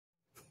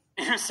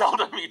You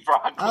seldom eat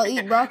broccoli. I'll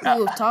eat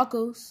broccoli with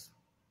tacos.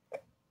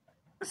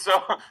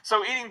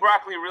 So eating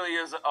broccoli really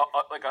is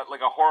like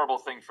a horrible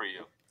thing for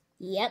you.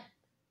 Yep.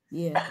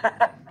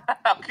 Yeah.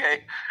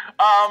 Okay.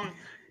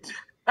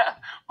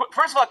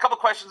 First of all, a couple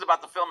questions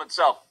about the film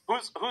itself.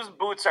 Whose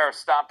boots are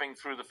stomping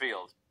through the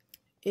field?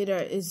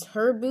 It's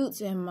her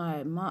boots and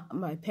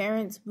my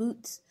parents'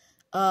 boots.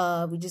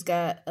 We just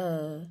got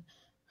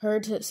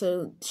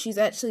so she's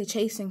actually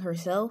chasing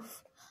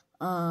herself.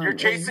 You're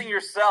chasing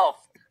yourself.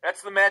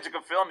 That's the magic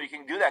of film. You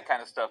can do that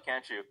kind of stuff,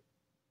 can't you?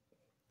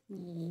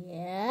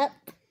 Yep.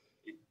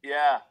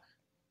 Yeah.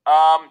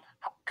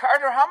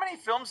 Carter, how many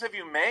films have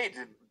you made?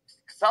 It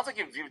sounds like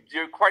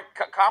you're quite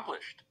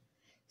accomplished.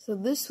 So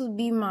this would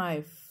be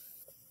my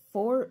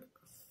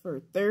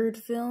third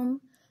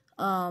film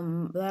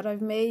that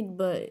I've made,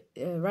 but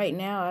right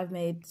now I've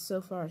made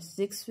so far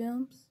 6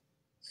 films.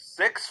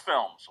 6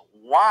 films.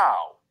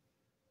 Wow.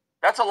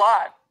 That's a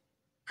lot.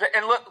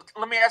 And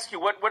let me ask you,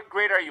 what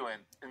grade are you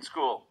in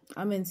school?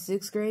 I'm in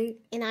 6th grade.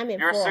 And I'm in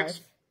You're 4th.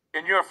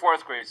 And you're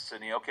 4th grade,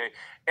 Sydney. Okay.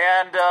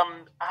 And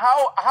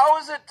how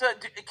is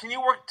it? Can you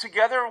work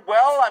together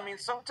well? I mean,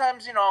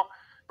 sometimes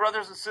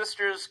brothers and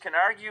sisters can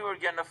argue or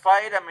get in a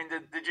fight. I mean,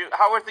 did you?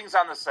 How are things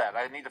on the set?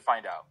 I need to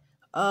find out.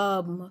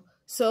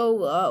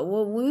 So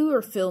when we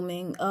were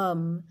filming,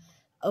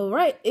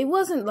 right, it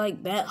wasn't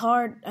like that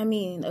hard. I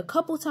mean, a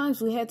couple times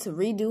we had to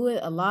redo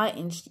it a lot,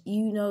 and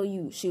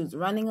she was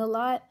running a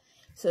lot,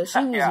 so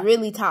she was Yeah.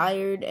 really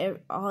tired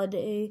all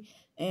day.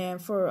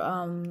 And for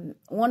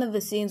one of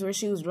the scenes where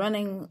she was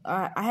running,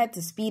 I had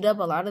to speed up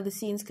a lot of the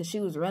scenes because she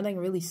was running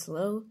really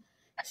slow,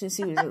 since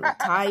she was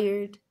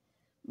tired.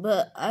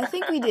 But I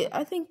think we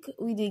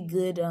did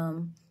good.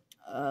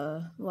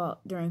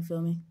 During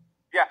filming.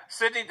 Yeah,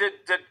 Sydney,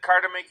 did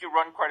Carter make you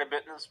run quite a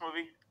bit in this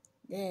movie?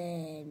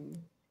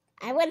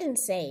 I wouldn't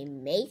say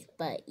make,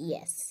 but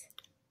yes.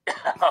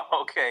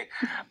 Okay.